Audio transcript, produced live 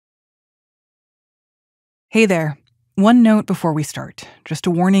Hey there. One note before we start. Just a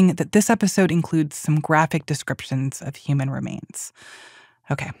warning that this episode includes some graphic descriptions of human remains.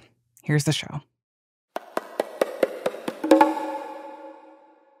 Okay, here's the show.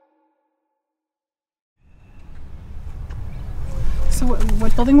 So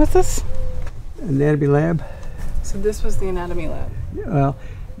what building was this? Anatomy lab. So this was the anatomy lab. Well,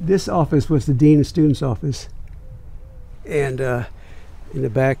 this office was the dean of students' office, and in the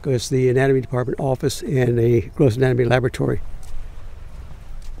back was the anatomy department office and a gross anatomy laboratory.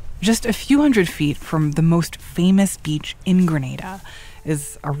 Just a few hundred feet from the most famous beach in Grenada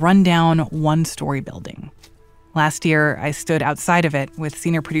is a rundown one-story building. Last year, I stood outside of it with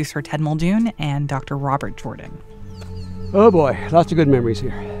senior producer Ted Muldoon and Dr. Robert Jordan. Oh boy, lots of good memories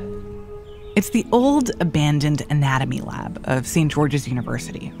here. It's the old abandoned anatomy lab of St. George's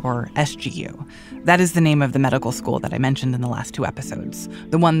University, or SGU. That is the name of the medical school that I mentioned in the last two episodes,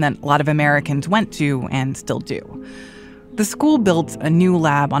 the one that a lot of Americans went to and still do. The school built a new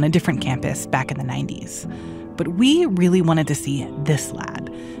lab on a different campus back in the 90s. But we really wanted to see this lab,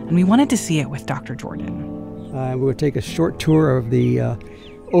 and we wanted to see it with Dr. Jordan. We would take a short tour of the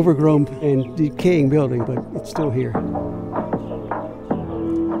overgrown and decaying building, but it's still here.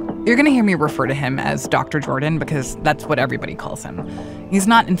 You're going to hear me refer to him as Dr. Jordan because that's what everybody calls him. He's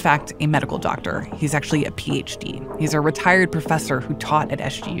not, in fact, a medical doctor. He's actually a PhD. He's a retired professor who taught at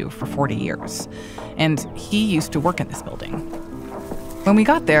SGU for 40 years. And he used to work in this building. When we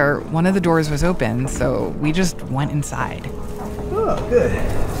got there, one of the doors was open, so we just went inside. Oh, good.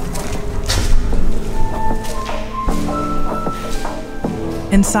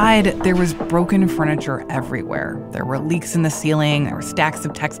 Inside, there was broken furniture everywhere. There were leaks in the ceiling. There were stacks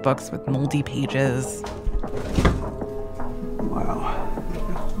of textbooks with moldy pages. Wow.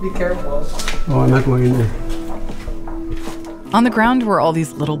 Be careful. Oh, I'm not going in there. On the ground were all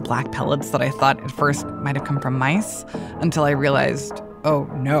these little black pellets that I thought at first might have come from mice, until I realized, oh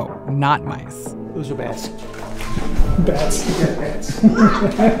no, not mice. Those are bats. Bats. Yeah, bats.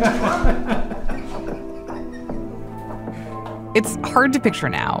 It's hard to picture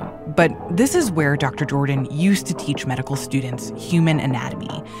now, but this is where Dr. Jordan used to teach medical students human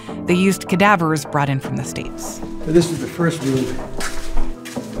anatomy. They used cadavers brought in from the States. This is the first room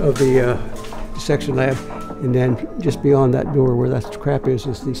of the dissection lab, and then just beyond that door where that crap is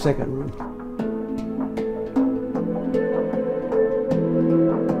the second room.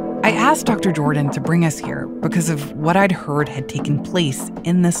 I asked Dr. Jordan to bring us here because of what I'd heard had taken place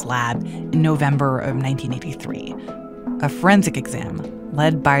in this lab in November of 1983. A forensic exam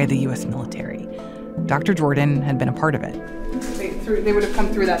led by the U.S. military. Dr. Jordan had been a part of it. They would have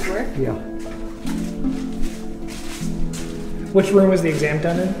come through that door? Yeah. Which room was the exam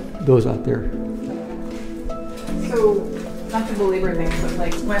done in? Those out there. So, not to belabor things, but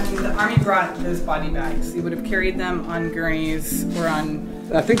like when the Army brought those body bags, they would have carried them on gurneys or on...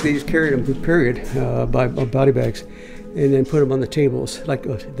 I think they just carried them, period, by body bags, and then put them on the tables, like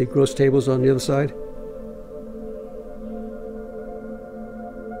the gross tables on the other side.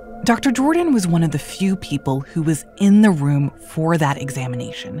 Dr. Jordan was one of the few people who was in the room for that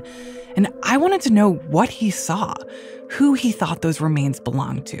examination. And I wanted to know what he saw, who he thought those remains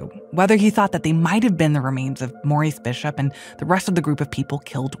belonged to, whether he thought that they might have been the remains of Maurice Bishop and the rest of the group of people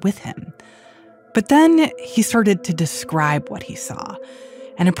killed with him. But then he started to describe what he saw.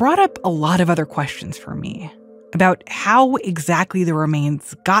 And it brought up a lot of other questions for me about how exactly the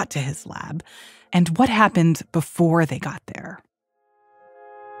remains got to his lab and what happened before they got there.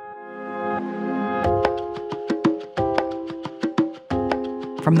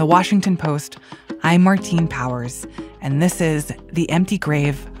 From the Washington Post, I'm Martine Powers, and this is The Empty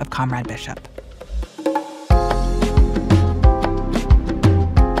Grave of Comrade Bishop.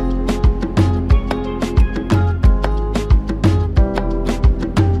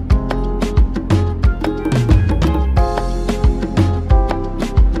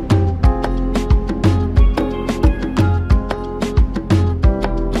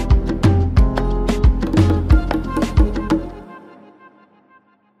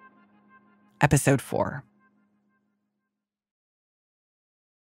 Episode 4.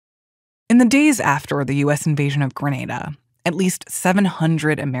 In the days after the U.S. invasion of Grenada, at least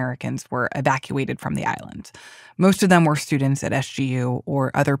 700 Americans were evacuated from the island. Most of them were students at SGU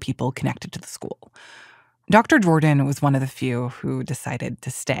or other people connected to the school. Dr. Jordan was one of the few who decided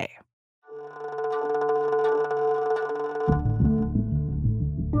to stay.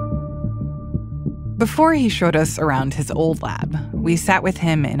 Before he showed us around his old lab, we sat with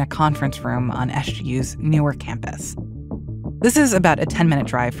him in a conference room on SGU's newer campus. This is about a 10-minute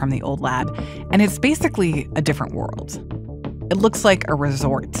drive from the old lab, and it's basically a different world. It looks like a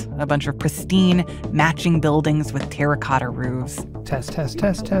resort, a bunch of pristine, matching buildings with terracotta roofs. Test, test,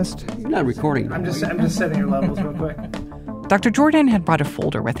 test, test. You're not recording. I'm just setting your levels real quick. Dr. Jordan had brought a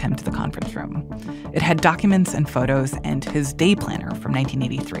folder with him to the conference room. It had documents and photos and his day planner from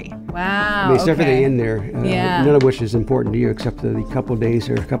 1983. Wow. There's everything in there, Yeah. none of which is important to you except the couple of days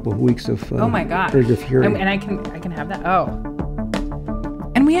or a couple of weeks of Oh my gosh. urgent hearing. And I can have that? Oh.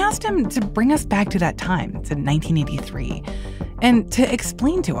 And we asked him to bring us back to that time, to 1983, and to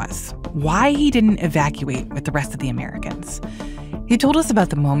explain to us why he didn't evacuate with the rest of the Americans. He told us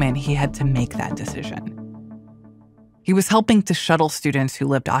about the moment he had to make that decision. He was helping to shuttle students who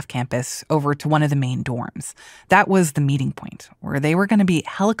lived off campus over to one of the main dorms. That was the meeting point, where they were going to be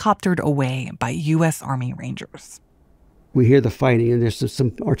helicoptered away by U.S. Army Rangers. We hear the fighting, and there's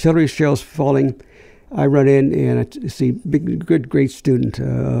some artillery shells falling. I run in, and I see a good, great student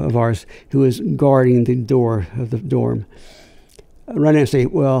of ours who is guarding the door of the dorm. I run in and say,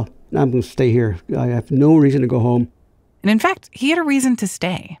 well, I'm going to stay here. I have no reason to go home. And in fact, he had a reason to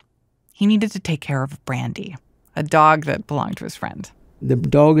stay. He needed to take care of Brandy, a dog that belonged to his friend. The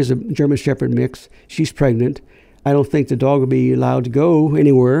dog is a German Shepherd mix. She's pregnant. I don't think the dog will be allowed to go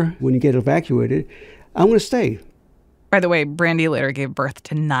anywhere when you get evacuated. I'm going to stay. By the way, Brandy later gave birth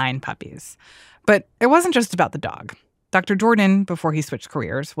to 9 puppies. But it wasn't just about the dog. Dr. Jordan, before he switched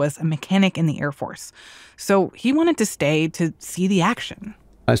careers, was a mechanic in the Air Force. So he wanted to stay to see the action.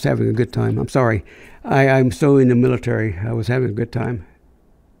 I was having a good time. I'm sorry. I'm so in the military. I was having a good time.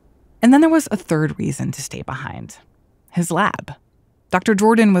 And then there was a third reason to stay behind. His lab. Dr.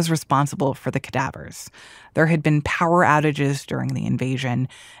 Jordan was responsible for the cadavers. There had been power outages during the invasion,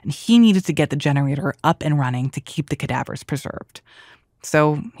 and he needed to get the generator up and running to keep the cadavers preserved.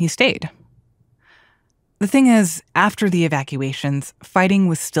 So he stayed. The thing is, after the evacuations, fighting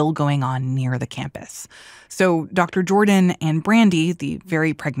was still going on near the campus. So Dr. Jordan and Brandy, the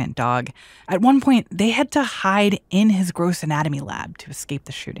very pregnant dog, at one point, they had to hide in his gross anatomy lab to escape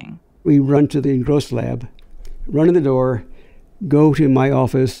the shooting. We run to the gross lab, run in the door, go to my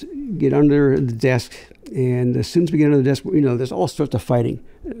office, get under the desk, and as soon as we get under the desk, there's all sorts of fighting,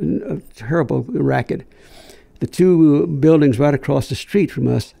 a terrible racket. The 2 buildings right across the street from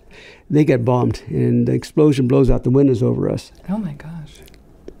us, they get bombed, and the explosion blows out the windows over us. Oh my gosh.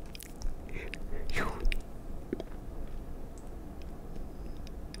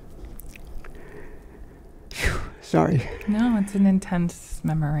 Sorry. No, it's an intense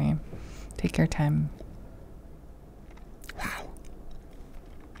memory. Take your time. Wow.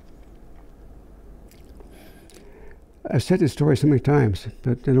 I've said this story so many times,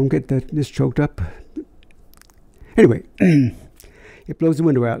 but I don't get this choked up. Anyway, it blows the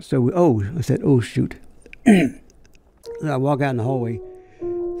window out. So, I said, oh, shoot. I walk out in the hallway.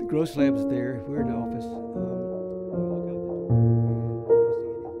 The gross lab is there. We're in the office.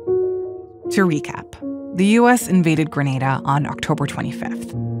 To recap, the U.S. invaded Grenada on October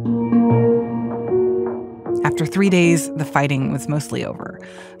 25th. After 3 days, the fighting was mostly over.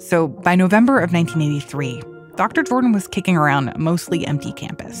 So by November of 1983, Dr. Jordan was kicking around a mostly empty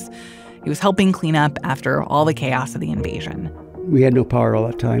campus. He was helping clean up after all the chaos of the invasion. We had no power all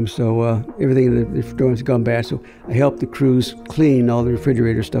that time, so everything in the dorms had gone bad. So I helped the crews clean all the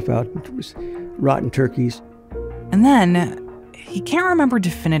refrigerator stuff out. It was rotten turkeys. And then, he can't remember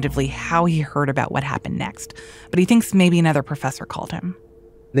definitively how he heard about what happened next, but he thinks maybe another professor called him.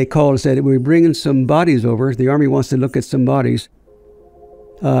 They called and said, we're bringing some bodies over. The Army wants to look at some bodies.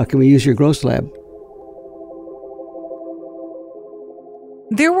 Can we use your gross lab?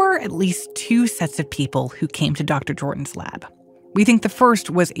 There were at least 2 sets of people who came to Dr. Jordan's lab. We think the first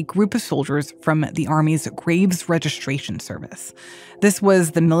was a group of soldiers from the Army's Graves Registration Service. This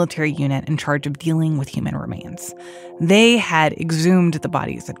was the military unit in charge of dealing with human remains. They had exhumed the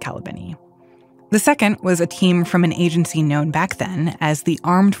bodies at Calivigny. The second was a team from an agency known back then as the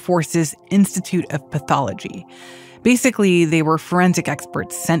Armed Forces Institute of Pathology. Basically, they were forensic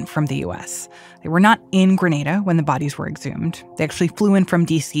experts sent from the U.S. They were not in Grenada when the bodies were exhumed. They actually flew in from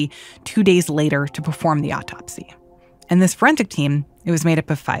D.C. 2 days later to perform the autopsy. And this forensic team, it was made up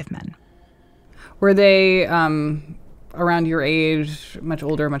of 5 men. Were they around your age, much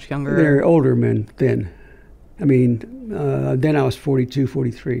older, much younger? They're older men then. I mean, then I was 42,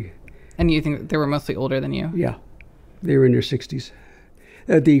 43. And you think they were mostly older than you? Yeah. They were in their 60s.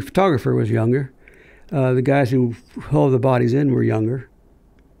 The photographer was younger. The guys who hauled the bodies in were younger.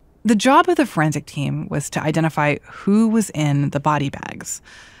 The job of the forensic team was to identify who was in the body bags.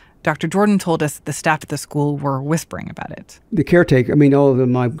 Dr. Jordan told us the staff at the school were whispering about it. The caretaker, all of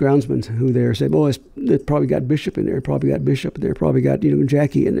my groundsmen who there said, they probably got Bishop in there, probably got Bishop in there, probably got,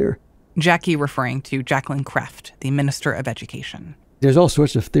 Jackie in there. Jackie referring to Jacqueline Kreft, the Minister of Education. There's all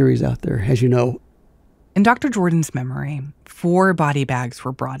sorts of theories out there, as you know. In Dr. Jordan's memory, 4 body bags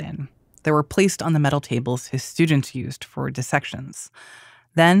were brought in. They were placed on the metal tables his students used for dissections.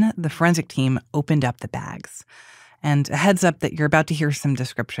 Then the forensic team opened up the bags. And a heads up that you're about to hear some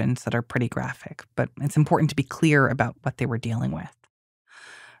descriptions that are pretty graphic, but it's important to be clear about what they were dealing with.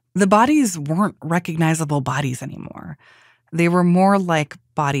 The bodies weren't recognizable bodies anymore. They were more like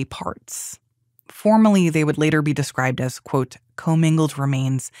body parts. Formally, they would later be described as, quote, commingled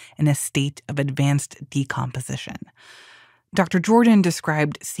remains in a state of advanced decomposition. Dr. Jordan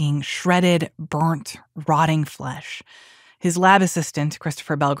described seeing shredded, burnt, rotting flesh. His lab assistant,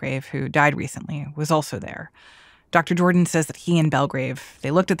 Christopher Belgrave, who died recently, was also there. Dr. Jordan says that he and Belgrave,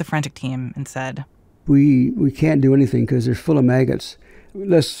 they looked at the forensic team and said, We can't do anything because they're full of maggots.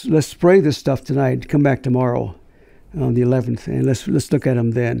 Let's spray this stuff tonight, come back tomorrow on the 11th, and let's look at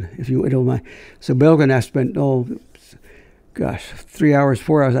them then, if you don't mind. So Belgrave and I spent, 3 hours,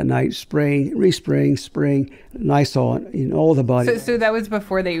 4 hours that night spraying, respraying, spraying Lysol in all the bodies. So that was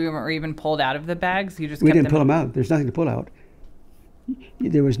before they were even pulled out of the bags? You just We kept didn't pull them out. There's nothing to pull out.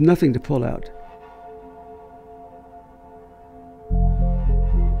 There was nothing to pull out.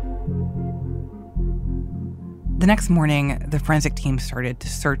 The next morning, the forensic team started to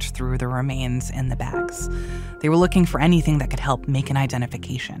search through the remains in the bags. They were looking for anything that could help make an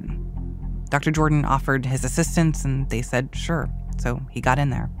identification. Dr. Jordan offered his assistance, and they said sure, so he got in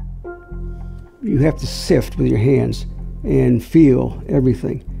there. You have to sift with your hands and feel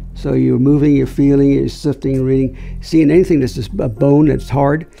everything. So you're moving, you're feeling, you're sifting, reading, seeing anything that's just a bone that's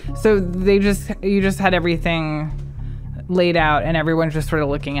hard. So you just had everything laid out, and everyone's just sort of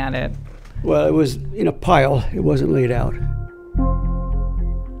looking at it. Well, it was in a pile. It wasn't laid out.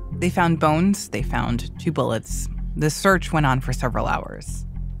 They found bones. They found 2 bullets. The search went on for several hours.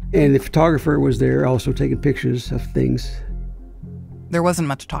 And the photographer was there also taking pictures of things. There wasn't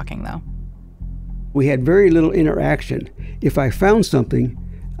much talking, though. We had very little interaction. If I found something,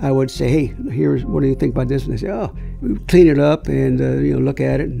 I would say, hey, here's, what do you think about this? And they say, oh, we would clean it up and look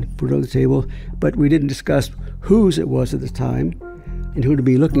at it and put it on the table. But we didn't discuss whose it was at the time and who to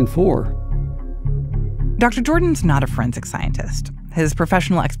be looking for. Dr. Jordan's not a forensic scientist. His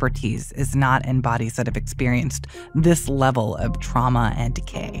professional expertise is not in bodies that have experienced this level of trauma and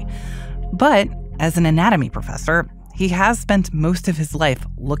decay. But as an anatomy professor, he has spent most of his life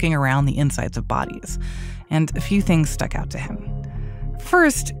looking around the insides of bodies, and a few things stuck out to him.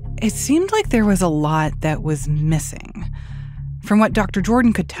 First, it seemed like there was a lot that was missing. From what Dr.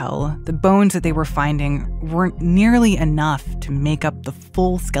 Jordan could tell, the bones that they were finding weren't nearly enough to make up the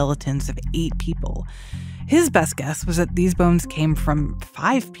full skeletons of 8 people. His best guess was that these bones came from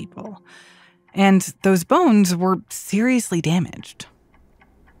 5 people. And those bones were seriously damaged.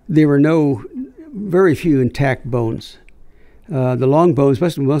 There were very few intact bones. The long bones,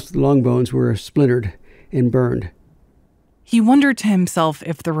 especially most of the long bones, were splintered and burned. He wondered to himself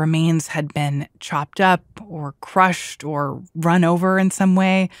if the remains had been chopped up or crushed or run over in some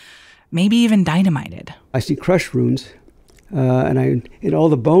way, maybe even dynamited. I see crush wounds, and all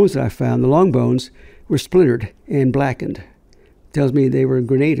the bones that I found, the long bones, were splintered and blackened. Tells me they were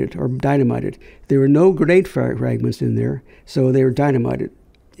grenaded or dynamited. There were no grenade fragments in there, so they were dynamited,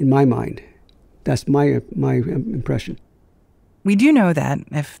 in my mind. That's my impression. We do know that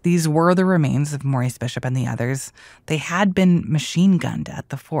if these were the remains of Maurice Bishop and the others, they had been machine gunned at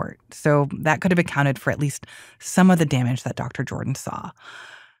the fort, so that could have accounted for at least some of the damage that Dr. Jordan saw.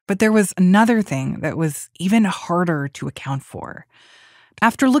 But there was another thing that was even harder to account for.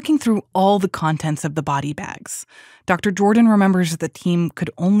 After looking through all the contents of the body bags, Dr. Jordan remembers that the team could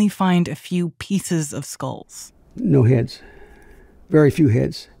only find a few pieces of skulls. No heads. Very few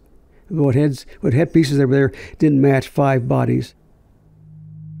heads. What head pieces that were there didn't match 5 bodies.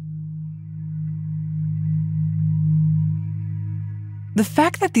 The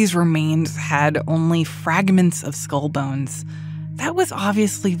fact that these remains had only fragments of skull bones, that was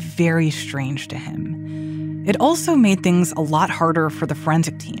obviously very strange to him. It also made things a lot harder for the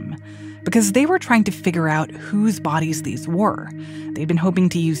forensic team, because they were trying to figure out whose bodies these were. They'd been hoping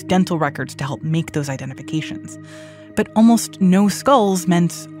to use dental records to help make those identifications. But almost no skulls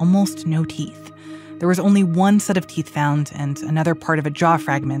meant almost no teeth. There was only 1 set of teeth found and another part of a jaw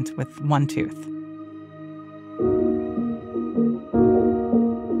fragment with 1 tooth.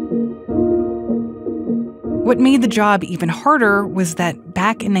 What made the job even harder was that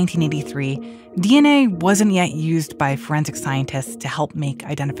back in 1983, DNA wasn't yet used by forensic scientists to help make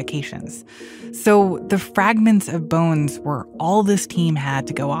identifications. So the fragments of bones were all this team had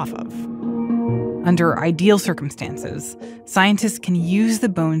to go off of. Under ideal circumstances, scientists can use the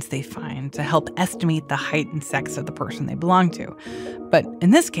bones they find to help estimate the height and sex of the person they belong to. But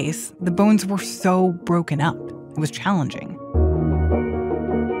in this case, the bones were so broken up, it was challenging.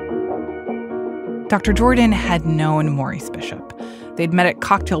 Dr. Jordan had known Maurice Bishop. They'd met at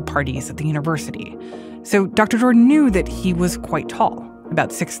cocktail parties at the university. So Dr. Jordan knew that he was quite tall, about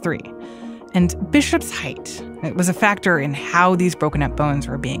 6'3". And Bishop's height, it was a factor in how these broken up bones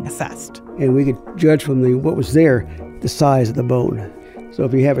were being assessed. And we could judge from what was there, the size of the bone. So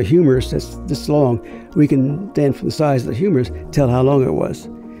if you have a humerus that's this long, we can then, from the size of the humerus, tell how long it was.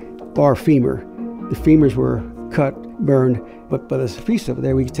 Bar femur. The femurs were cut, burned, but by the piece over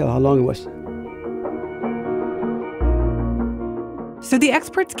there, we could tell how long it was. So the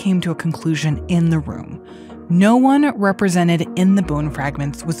experts came to a conclusion in the room. No one represented in the bone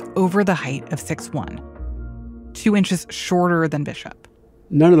fragments was over the height of 6'1", 2 inches shorter than Bishop.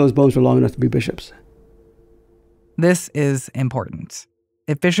 None of those bones were long enough to be Bishop's. This is important.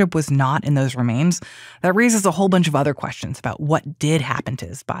 If Bishop was not in those remains, that raises a whole bunch of other questions about what did happen to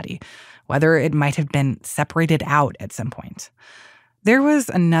his body, whether it might have been separated out at some point. There was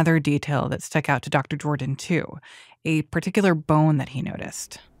another detail that stuck out to Dr. Jordan, too, a particular bone that he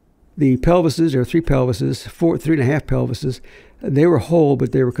noticed. The pelvises, there were 3 pelvises, 3.5 pelvises. They were whole,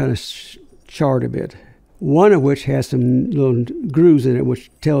 but they were kind of charred a bit. One of which has some little grooves in it, which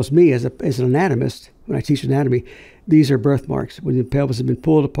tells me as an anatomist, when I teach anatomy, these are birthmarks. When the pelvis has been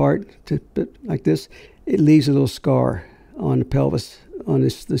pulled apart like this, it leaves a little scar on the pelvis, on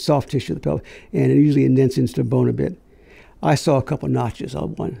the soft tissue of the pelvis, and it usually indents into the bone a bit. I saw a couple notches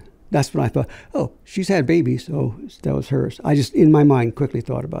on one. That's when I thought, oh, she's had babies, so that was hers. I just, in my mind, quickly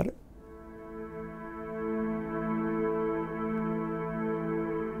thought about it.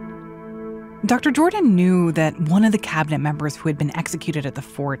 Dr. Jordan knew that one of the cabinet members who had been executed at the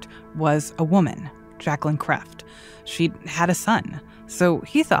fort was a woman, Jacqueline Kreft. She'd had a son, so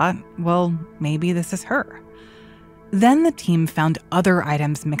he thought, well, maybe this is her. Then the team found other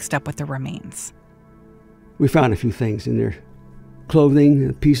items mixed up with the remains. We found a few things in there.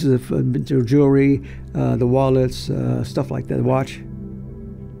 Clothing, pieces of jewelry, the wallets, stuff like that, the watch.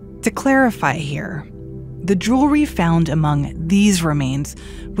 To clarify here, the jewelry found among these remains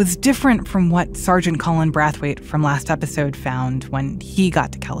was different from what Sergeant Colin Brathwaite from last episode found when he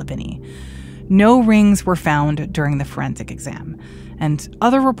got to Calivigny. No rings were found during the forensic exam, and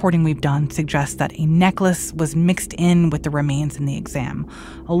other reporting we've done suggests that a necklace was mixed in with the remains in the exam,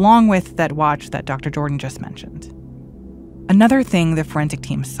 along with that watch that Dr. Jordan just mentioned. Another thing the forensic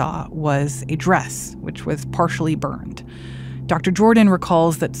team saw was a dress, which was partially burned. Dr. Jordan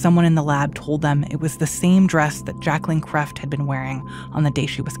recalls that someone in the lab told them it was the same dress that Jacqueline Kreft had been wearing on the day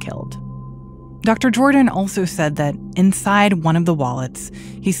she was killed. Dr. Jordan also said that inside one of the wallets,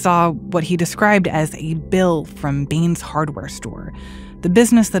 he saw what he described as a bill from Bain's hardware store, the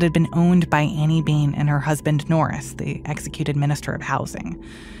business that had been owned by Annie Bain and her husband Norris, the executed minister of housing.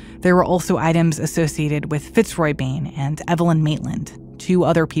 There were also items associated with Fitzroy Bain and Evelyn Maitland, 2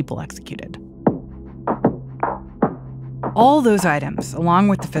 other people executed. All those items, along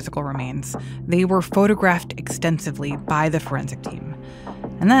with the physical remains, they were photographed extensively by the forensic team.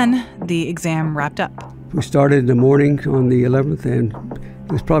 And then the exam wrapped up. We started in the morning on the 11th, and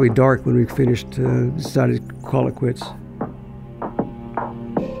it was probably dark when we finished, decided to call it quits.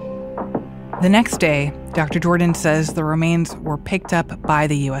 The next day, Dr. Jordan says the remains were picked up by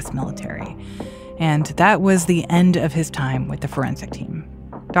the U.S. military. And that was the end of his time with the forensic team.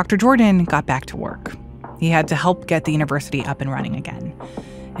 Dr. Jordan got back to work. He had to help get the university up and running again.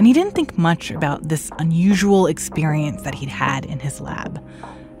 And he didn't think much about this unusual experience that he'd had in his lab.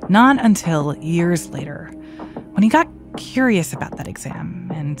 Not until years later, when he got curious about that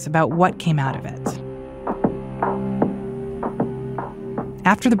exam and about what came out of it.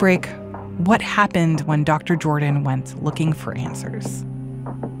 After the break, what happened when Dr. Jordan went looking for answers?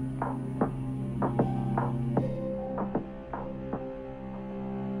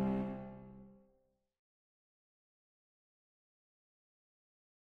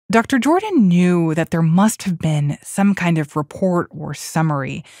 Dr. Jordan knew that there must have been some kind of report or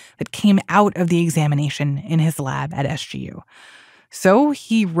summary that came out of the examination in his lab at SGU. So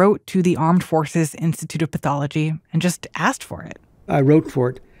he wrote to the Armed Forces Institute of Pathology and just asked for it. I wrote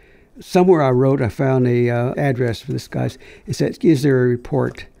for it. Somewhere I found a address for this guy's. It said, is there a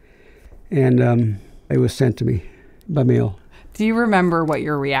report? And it was sent to me by mail. Do you remember what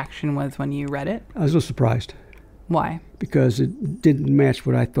your reaction was when you read it? I was a little surprised. Why? Because it didn't match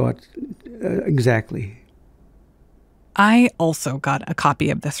what I thought exactly. I also got a copy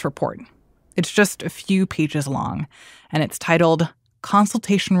of this report. It's just a few pages long, and it's titled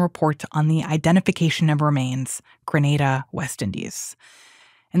Consultation Report on the Identification of Remains, Grenada, West Indies.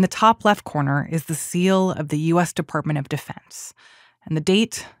 In the top left corner is the seal of the U.S. Department of Defense, and the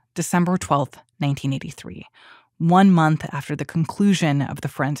date, December 12th, 1983, 1 month after the conclusion of the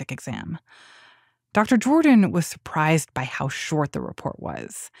forensic exam. Dr. Jordan was surprised by how short the report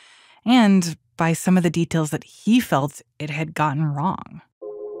was, and by some of the details that he felt it had gotten wrong.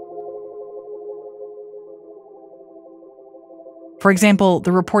 For example,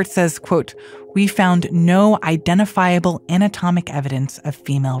 the report says, quote, "We found no identifiable anatomic evidence of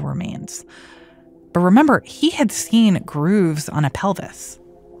female remains." But remember, he had seen grooves on a pelvis.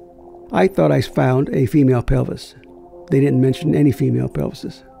 I thought I found a female pelvis. They didn't mention any female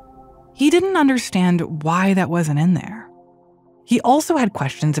pelvises. He didn't understand why that wasn't in there. He also had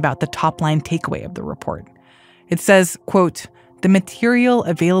questions about the top-line takeaway of the report. It says, quote, "The material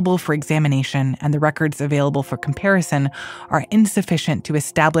available for examination and the records available for comparison are insufficient to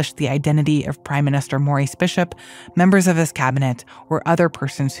establish the identity of Prime Minister Maurice Bishop, members of his cabinet, or other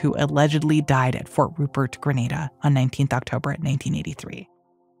persons who allegedly died at Fort Rupert, Grenada on 19th October 1983.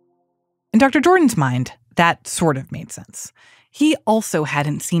 In Dr. Jordan's mind, that sort of made sense. He also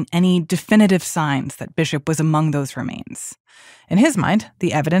hadn't seen any definitive signs that Bishop was among those remains. In his mind,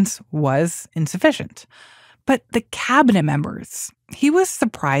 the evidence was insufficient. But the cabinet members, he was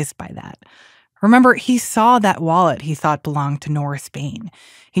surprised by that. Remember, he saw that wallet he thought belonged to Norris Bain.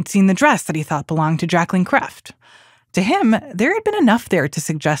 He'd seen the dress that he thought belonged to Jacqueline Kreft. To him, there had been enough there to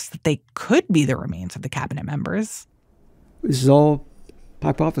suggest that they could be the remains of the cabinet members. This is all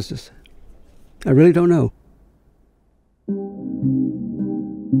hypothesis. I really don't know.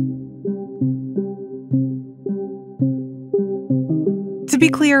 To be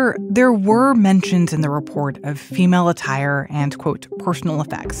clear, there were mentions in the report of female attire and, quote, personal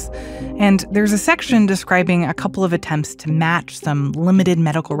effects. And there's a section describing a couple of attempts to match some limited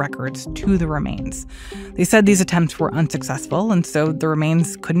medical records to the remains. They said these attempts were unsuccessful, and so the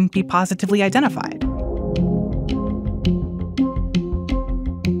remains couldn't be positively identified.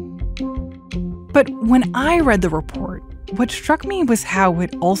 But when I read the report, what struck me was how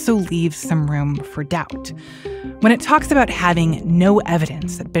it also leaves some room for doubt. When it talks about having no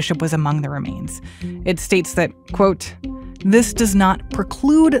evidence that Bishop was among the remains, it states that, quote, "This does not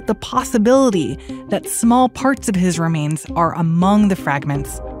preclude the possibility that small parts of his remains are among the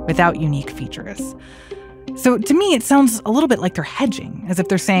fragments without unique features." So to me, it sounds a little bit like they're hedging, as if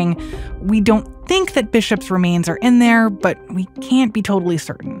they're saying, we don't think that Bishop's remains are in there, but we can't be totally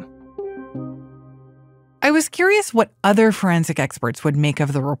certain. I was curious what other forensic experts would make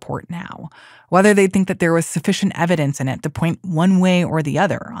of the report now, whether they'd think that there was sufficient evidence in it to point one way or the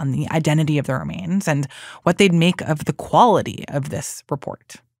other on the identity of the remains, and what they'd make of the quality of this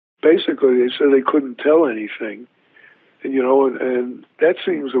report. Basically, they said they couldn't tell anything, and that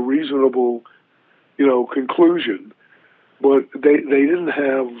seems a reasonable, conclusion. But they didn't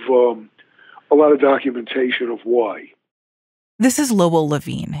have a lot of documentation of why. This is Lowell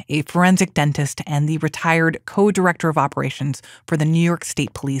Levine, a forensic dentist and the retired co-director of operations for the New York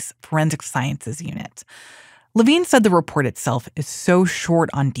State Police Forensic Sciences Unit. Levine said the report itself is so short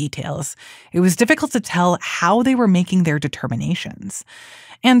on details, it was difficult to tell how they were making their determinations.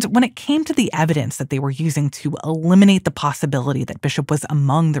 And when it came to the evidence that they were using to eliminate the possibility that Bishop was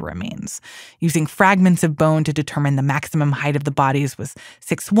among the remains, using fragments of bone to determine the maximum height of the bodies was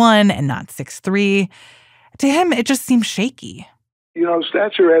 6'1" and not 6'3", to him, it just seemed shaky.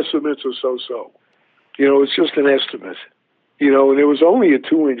 Stature estimates are so-so. It's just an estimate. And there was only a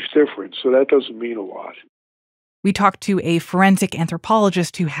 2-inch difference, so that doesn't mean a lot. We talked to a forensic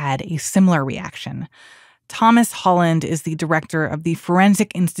anthropologist who had a similar reaction. Thomas Holland is the director of the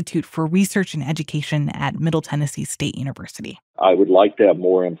Forensic Institute for Research and Education at Middle Tennessee State University. I would like to have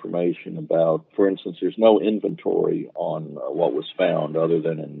more information about, for instance, there's no inventory on what was found other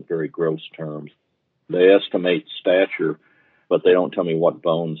than in very gross terms. They estimate stature, but they don't tell me what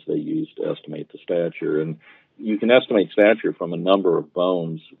bones they use to estimate the stature. And you can estimate stature from a number of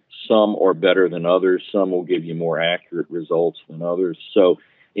bones. Some are better than others. Some will give you more accurate results than others. So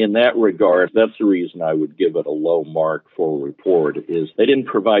in that regard, that's the reason I would give it a low mark for a report, is they didn't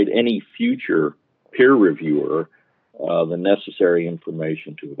provide any future peer reviewer the necessary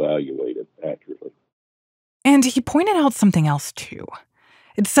information to evaluate it accurately. And he pointed out something else, too.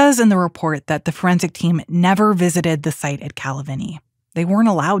 It says in the report that the forensic team never visited the site at Calivigny. They weren't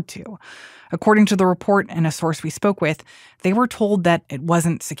allowed to. According to the report and a source we spoke with, they were told that it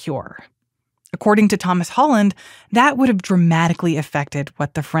wasn't secure. According to Thomas Holland, that would have dramatically affected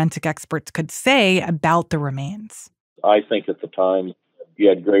what the forensic experts could say about the remains. I think at the time you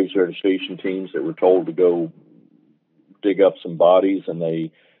had grave certification teams that were told to go dig up some bodies, and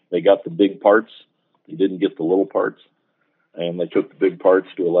they got the big parts. They didn't get the little parts. And they took the big parts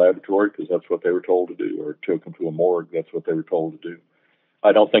to a laboratory because that's what they were told to do, or took them to a morgue. That's what they were told to do.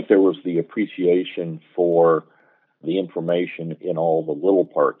 I don't think there was the appreciation for the information in all the little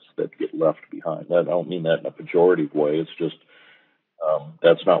parts that get left behind. I don't mean that in a pejorative way. It's just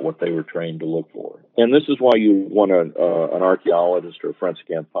that's not what they were trained to look for. And this is why you want an archaeologist or a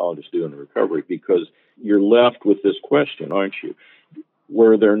forensic anthropologist doing the recovery, because you're left with this question, aren't you?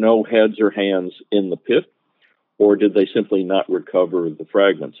 Were there no heads or hands in the pit? Or did they simply not recover the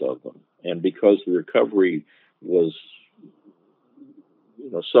fragments of them? And because the recovery was,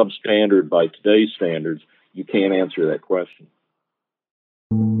 substandard by today's standards, you can't answer that question.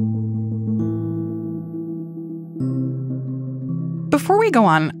 Before we go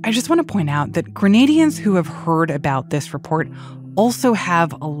on, I just want to point out that Grenadians who have heard about this report also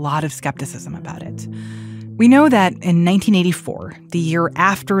have a lot of skepticism about it. We know that in 1984, the year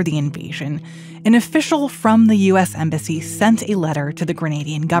after the invasion, an official from the U.S. Embassy sent a letter to the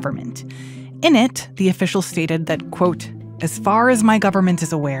Grenadian government. In it, the official stated that, quote, "As far as my government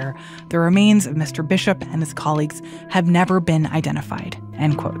is aware, the remains of Mr. Bishop and his colleagues have never been identified,"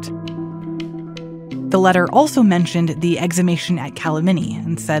 end quote. The letter also mentioned the exhumation at Calivigny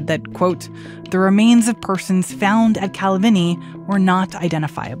and said that, quote, "The remains of persons found at Calivigny were not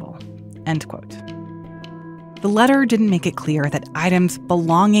identifiable," end quote. The letter didn't make it clear that items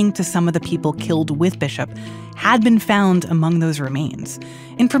belonging to some of the people killed with Bishop had been found among those remains,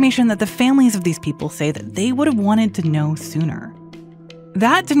 information that the families of these people say that they would have wanted to know sooner.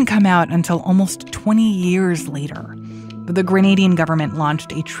 That didn't come out until almost 20 years later. The Grenadian government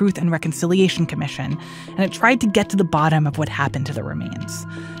launched a Truth and Reconciliation Commission, and it tried to get to the bottom of what happened to the remains.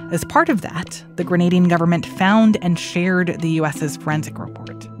 As part of that, the Grenadian government found and shared the U.S.'s forensic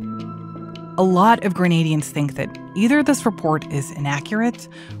report. A lot of Grenadians think that either this report is inaccurate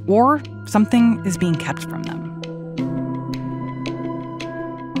or something is being kept from them.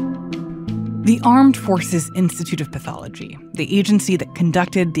 The Armed Forces Institute of Pathology, the agency that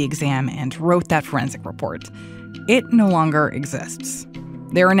conducted the exam and wrote that forensic report, it no longer exists.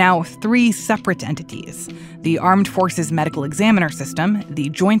 There are now 3 separate entities: the Armed Forces Medical Examiner System, the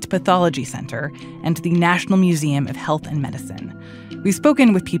Joint Pathology Center, and the National Museum of Health and Medicine. We've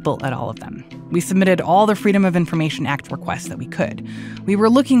spoken with people at all of them. We submitted all the Freedom of Information Act requests that we could. We were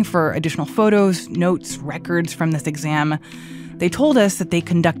looking for additional photos, notes, records from this exam. They told us that they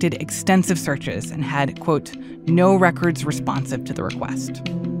conducted extensive searches and had, quote, "no records responsive to the request."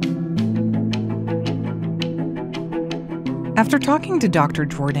 After talking to Dr.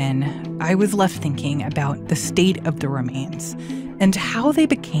 Jordan, I was left thinking about the state of the remains and how they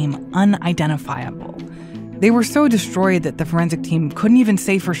became unidentifiable. They were so destroyed that the forensic team couldn't even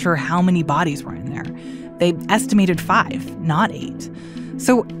say for sure how many bodies were in there. They estimated 5, not 8.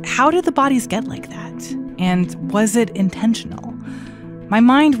 So how did the bodies get like that? And was it intentional? My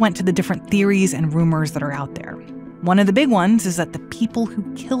mind went to the different theories and rumors that are out there. One of the big ones is that the people who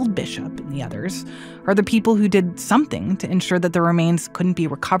killed Bishop and the others are the people who did something to ensure that the remains couldn't be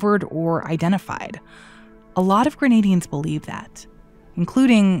recovered or identified. A lot of Grenadians believe that,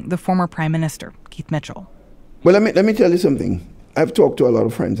 including the former Prime Minister, Keith Mitchell. Well, let me tell you something. I've talked to a lot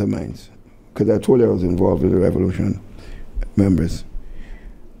of friends of mine, because I told you I was involved with the revolution members.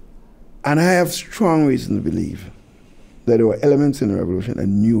 And I have strong reason to believe that there were elements in the revolution that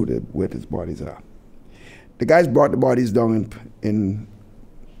knew where these bodies are. The guys brought the bodies down in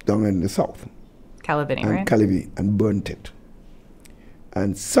the south. Calivigny, right? Calivigny, and burnt it.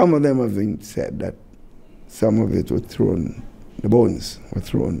 And some of them have been said that some of it was thrown, the bones were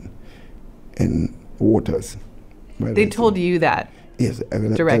thrown in waters. They told you that? Yes,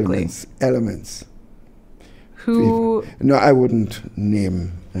 directly. Elements. Who? No, I wouldn't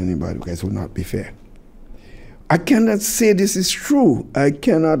name anybody because it would not be fair. I cannot say this is true. I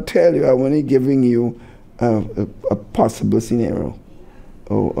cannot tell you. I'm only giving you a possible scenario.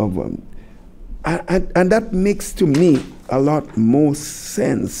 And that makes to me a lot more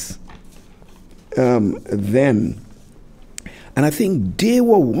sense then. And I think they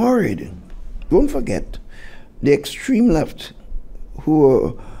were worried. Don't forget, the extreme left, who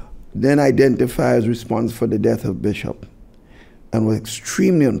were then identified as responsible for the death of Bishop and were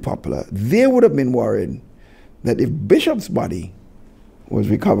extremely unpopular, they would have been worried that if Bishop's body was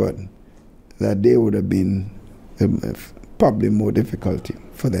recovered, that there would have been probably more difficulty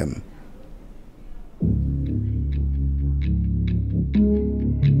for them.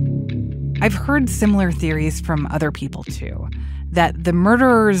 I've heard similar theories from other people too. that the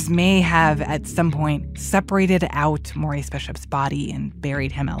murderers may have at some point separated out Maurice Bishop's body and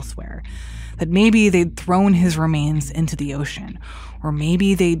buried him elsewhere. That maybe they'd thrown his remains into the ocean, or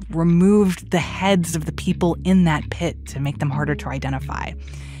maybe they'd removed the heads of the people in that pit to make them harder to identify.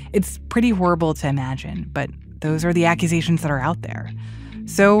 It's pretty horrible to imagine, but those are the accusations that are out there.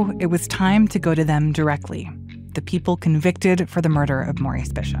 So it was time to go to them directly, the people convicted for the murder of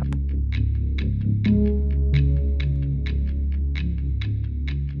Maurice Bishop.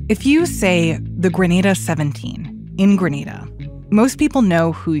 If you say the Grenada 17 in Grenada, most people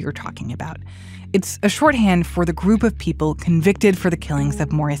know who you're talking about. It's a shorthand for the group of people convicted for the killings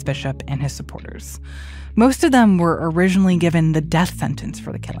of Maurice Bishop and his supporters. Most of them were originally given the death sentence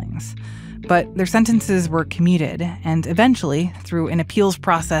for the killings, but their sentences were commuted, and eventually, through an appeals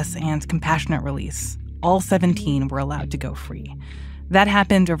process and compassionate release, all 17 were allowed to go free. That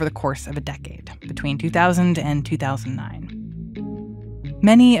happened over the course of a decade, between 2000 and 2009.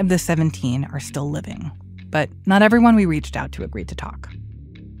 Many of the 17 are still living, but not everyone we reached out to agreed to talk.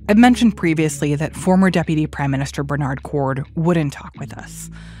 I've mentioned previously that former Deputy Prime Minister Bernard Coard wouldn't talk with us.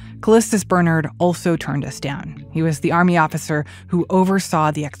 Callistus Bernard also turned us down. He was the army officer who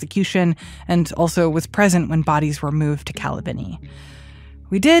oversaw the execution and also was present when bodies were moved to Calivigny.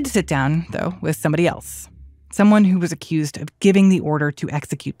 We did sit down, though, with somebody else. Someone who was accused of giving the order to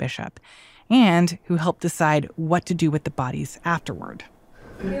execute Bishop and who helped decide what to do with the bodies afterward.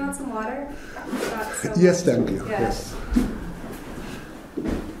 Do you want some water? Yes, thank you. Yeah. Yes.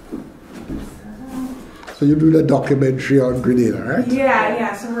 So you do the documentary on Grenada, right?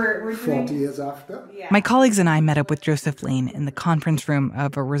 Yeah. So we're 40 years after? Yeah. My colleagues and I met up with Joseph Lane in the conference room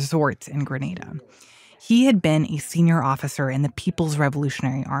of a resort in Grenada. He had been a senior officer in the People's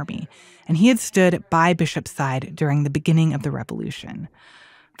Revolutionary Army, and he had stood by Bishop's side during the beginning of the revolution.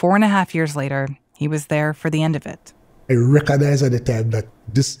 4.5 years later, he was there for the end of it. I recognized at the time that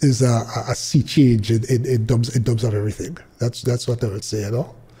this is a sea change in terms of everything. That's what I would say, you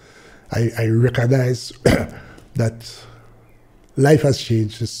know. I recognize that life has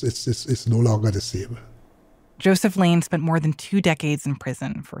changed. It's no longer the same. Joseph Lane spent more than 2 decades in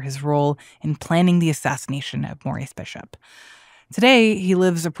prison for his role in planning the assassination of Maurice Bishop. Today, he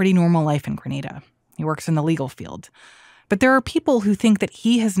lives a pretty normal life in Grenada. He works in the legal field. But there are people who think that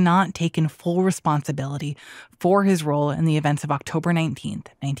he has not taken full responsibility for his role in the events of October 19th,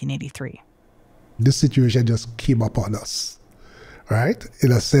 1983. This situation just came upon us, right?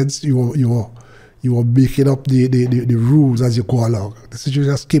 In a sense, you were making up the rules as you go along. The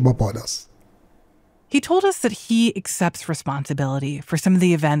situation just came upon us. He told us that he accepts responsibility for some of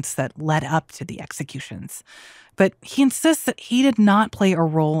the events that led up to the executions. But he insists that he did not play a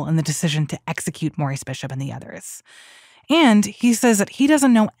role in the decision to execute Maurice Bishop and the others. And he says that he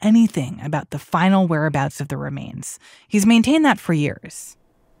doesn't know anything about the final whereabouts of the remains. He's maintained that for years.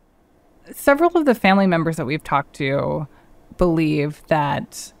 Several of the family members that we've talked to believe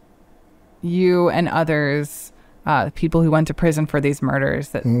that you and others, people who went to prison for these murders,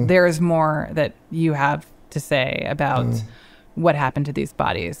 that there is more that you have to say about what happened to these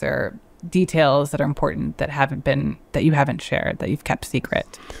bodies, or details that are important that you haven't shared, that you've kept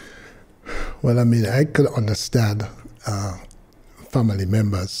secret. Well, I mean, I could understand family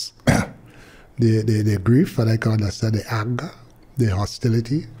members, the grief, and I can understand the anger, the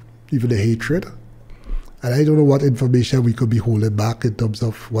hostility, even the hatred. And I don't know what information we could be holding back in terms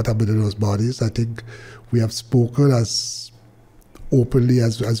of what happened to those bodies. I think we have spoken as openly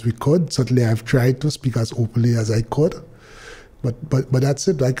as we could. Certainly I've tried to speak as openly as I could. But that's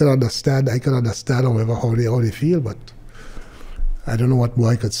it. I can understand however how they feel, but I don't know what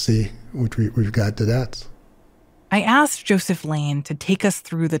more I could say with regard to that. I asked Joseph Lane to take us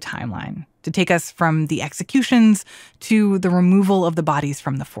through the timeline, to take us from the executions to the removal of the bodies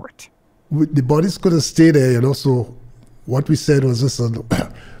from the fort. The bodies couldn't stay there, you know, so what we said was this,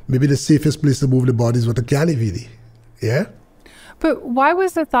 maybe the safest place to move the bodies was the Calivigny, yeah? But why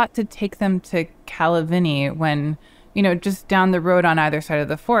was the thought to take them to Calivigny when, you know, just down the road on either side of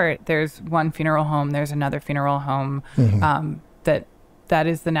the fort, there's one funeral home, there's another funeral home, that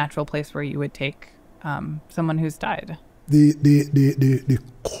is the natural place where you would take someone who's died? The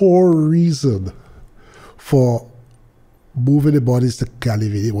core reason for moving the bodies to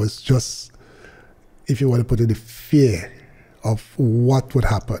Calivigny was just, if you want to put it, the fear of what would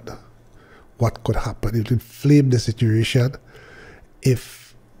happen, what could happen. It would inflame the situation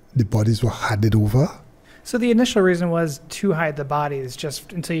if the bodies were handed over. So the initial reason was to hide the bodies,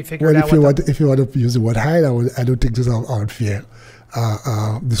 just until you figured out if you want to use the word hide, I don't think this is an unfair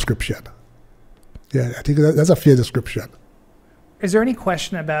description. Yeah, I think that's a fair description. Is there any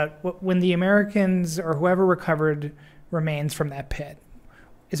question about when the Americans or whoever recovered remains from that pit.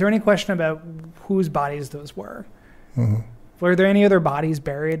 Is there any question about whose bodies those were? Mm-hmm. Were there any other bodies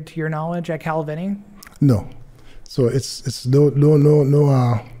buried, to your knowledge, at Calivigny? No. So it's no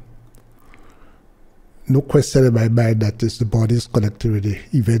question in my mind that is the bodies connected with the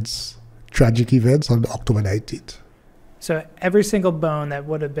events, tragic events on October 19th. So every single bone that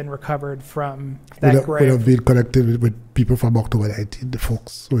would have been recovered from that grave would have been connected with people from October 19th, the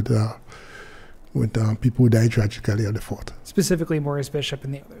folks with people who died tragically on the fort. Specifically Maurice Bishop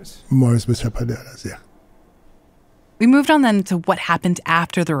and the others. Maurice Bishop and the others, yeah. We moved on then to what happened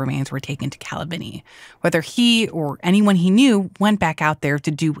after the remains were taken to Calivigny, whether he or anyone he knew went back out there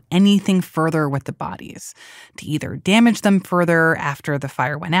to do anything further with the bodies, to either damage them further after the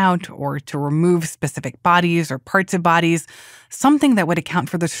fire went out or to remove specific bodies or parts of bodies, something that would account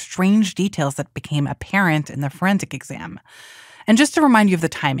for the strange details that became apparent in the forensic exam. And just to remind you of the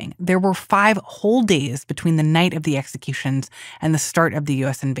timing, there were 5 whole days between the night of the executions and the start of the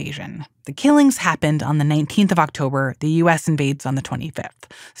U.S. invasion. The killings happened on the 19th of October. The U.S. invades on the 25th.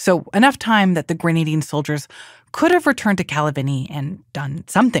 So enough time that the Grenadian soldiers could have returned to Calivigny and done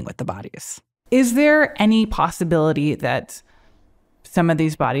something with the bodies. Is there any possibility that some of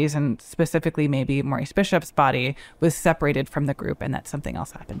these bodies, and specifically maybe Maurice Bishop's body, was separated from the group and that something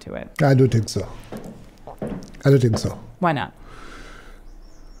else happened to it? I don't think so. Why not?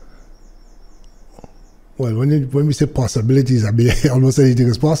 Well, when we say possibilities, I mean, almost anything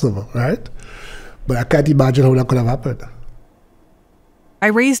is possible, right? But I can't imagine how that could have happened. I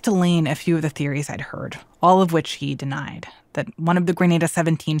raised to Lane a few of the theories I'd heard, all of which he denied. That one of the Grenada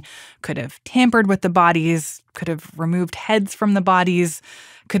 17 could have tampered with the bodies, could have removed heads from the bodies,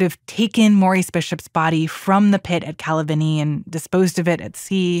 could have taken Maurice Bishop's body from the pit at Calivigny and disposed of it at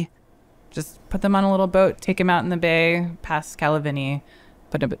sea. Just put them on a little boat, take them out in the bay, past Calivigny,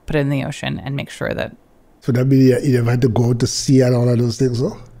 put it in the ocean, and make sure that... So that means you never had to go to sea and all of those things,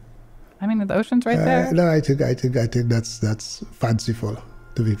 though? I mean, the ocean's right there. No, I think that's fanciful,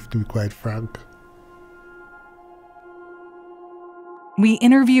 to be quite frank. We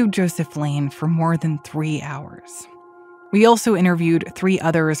interviewed Joseph Lane for more than 3 hours. We also interviewed 3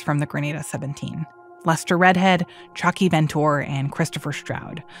 others from the Grenada 17, Lester Redhead, Chucky Ventor, and Christopher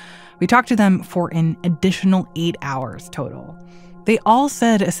Stroud. We talked to them for an additional 8 hours total. They all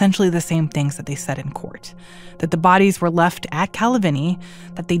said essentially the same things that they said in court, that the bodies were left at Calivigny,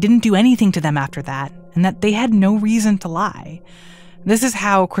 that they didn't do anything to them after that, and that they had no reason to lie. This is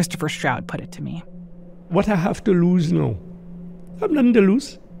how Christopher Stroud put it to me. What I have to lose now? I have nothing to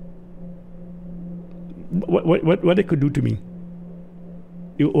lose. What they could do to me?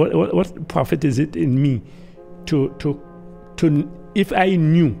 What profit is it in me to if I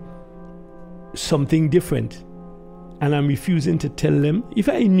knew something different and I'm refusing to tell them, if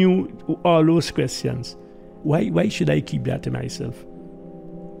I knew all those questions, why should I keep that to myself?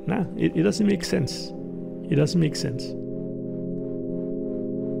 Nah, it doesn't make sense. It doesn't make sense.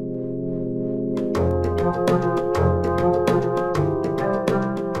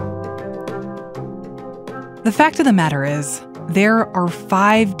 The fact of the matter is, there are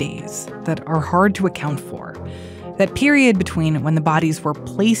 5 days that are hard to account for. That period between when the bodies were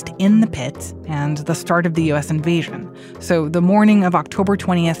placed in the pit and the start of the U.S. invasion. So the morning of October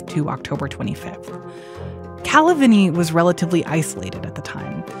 20th to October 25th. Calivigny was relatively isolated at the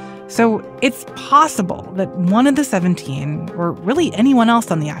time. So it's possible that one of the 17, or really anyone else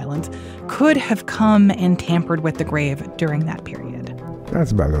on the island, could have come and tampered with the grave during that period.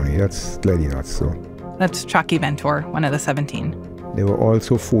 That's baloney. That's clearly not so. That's Chucky Ventor, one of the 17. There were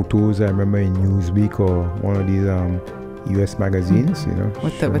also photos, I remember, in Newsweek or one of these U.S. magazines, you know.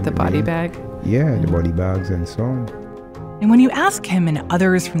 With the body bag? Yeah, the body bags and so on. And when you ask him and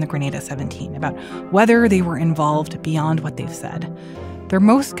others from the Grenada 17 about whether they were involved beyond what they've said, their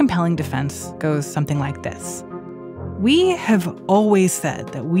most compelling defense goes something like this. We have always said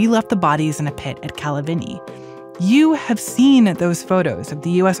that we left the bodies in a pit at Calivigny. You have seen those photos of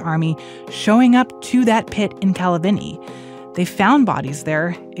the U.S. Army showing up to that pit in Calivigny. They found bodies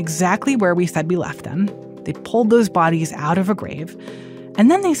there exactly where we said we left them. They pulled those bodies out of a grave, and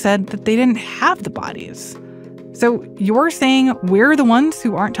then they said that they didn't have the bodies. So you're saying we're the ones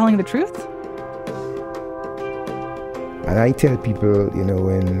who aren't telling the truth? And I tell people, you know,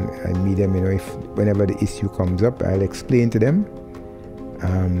 when I meet them, you know, whenever the issue comes up, I'll explain to them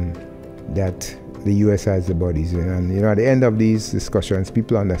that the U.S. has the bodies. And, you know, at the end of these discussions,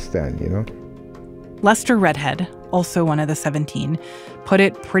 people understand, you know. Lester Redhead, also one of the 17, put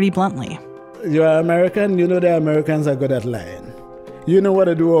it pretty bluntly. You're American, you know the Americans are good at lying. You know what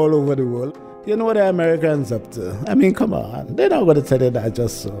they do all over the world. You know what the Americans up to. I mean, come on. They're not going to tell you that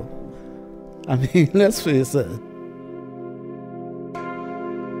just so. I mean, let's face it.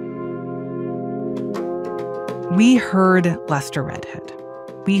 We heard Lester Redhead.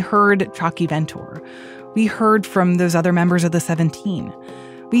 We heard Chalky Ventor. We heard from those other members of the 17.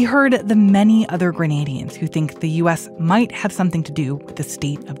 We heard the many other Grenadians who think the U.S. might have something to do with the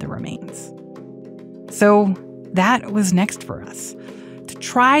state of the remains. So that was next for us, to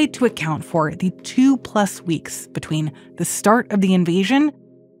try to account for the 2+ weeks between the start of the invasion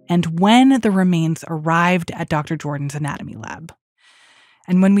and when the remains arrived at Dr. Jordan's anatomy lab.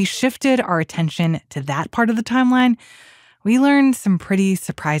 And when we shifted our attention to that part of the timeline, we learned some pretty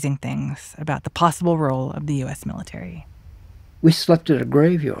surprising things about the possible role of the U.S. military. We slept in a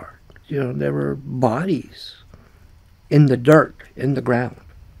graveyard. There were bodies in the dirt, in the ground.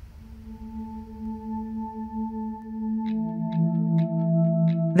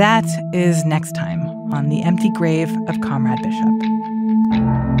 That is next time on The Empty Grave of Comrade Bishop.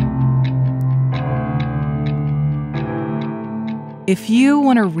 If you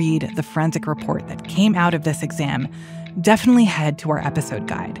want to read the forensic report that came out of this exam, definitely head to our episode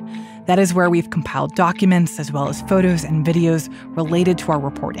guide. That is where we've compiled documents as well as photos and videos related to our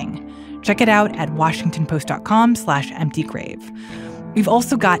reporting. Check it out at washingtonpost.com/emptygrave. We've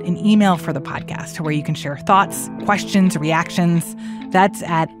also got an email for the podcast where you can share thoughts, questions, reactions. That's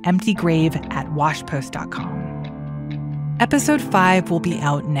at emptygrave@washpost.com. Episode 5 will be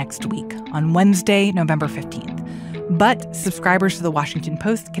out next week on Wednesday, November 15th. But subscribers to the Washington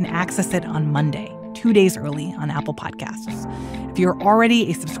Post can access it on Monday, 2 days early on Apple Podcasts. If you're already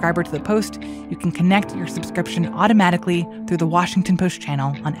a subscriber to the Post, you can connect your subscription automatically through the Washington Post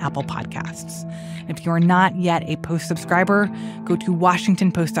channel on Apple Podcasts. If you're not yet a Post subscriber, go to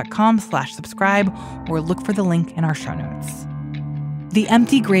washingtonpost.com/subscribe or look for the link in our show notes. The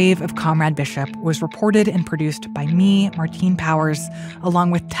Empty Grave of Comrade Bishop was reported and produced by me, Martine Powers,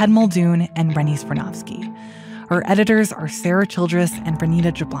 along with Ted Muldoon and Rennie Svirnovsky. Our editors are Sarah Childress and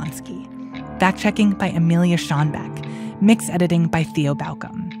Bernita Jablonski. Fact-checking by Amelia Schonbeck. Mix editing by Theo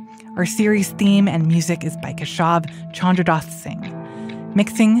Baucom. Our series theme and music is by Keshav Chandradath Singh.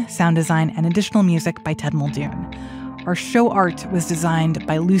 Mixing, sound design, and additional music by Ted Muldoon. Our show art was designed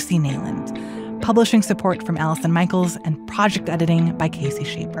by Lucy Nayland. Publishing support from Allison Michaels and project editing by Casey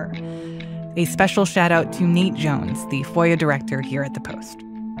Shaper. A special shout out to Nate Jones, the FOIA director here at the Post.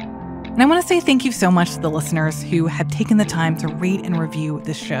 And I want to say thank you so much to the listeners who have taken the time to rate and review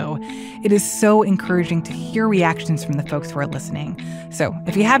this show. It is so encouraging to hear reactions from the folks who are listening. So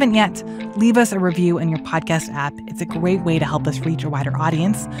if you haven't yet, leave us a review in your podcast app. It's a great way to help us reach a wider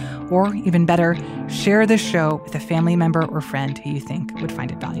audience. Or even better, share this show with a family member or friend who you think would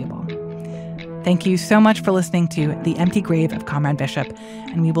find it valuable. Thank you so much for listening to The Empty Grave of Comrade Bishop,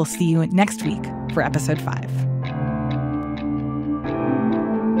 and we will see you next week for episode 5.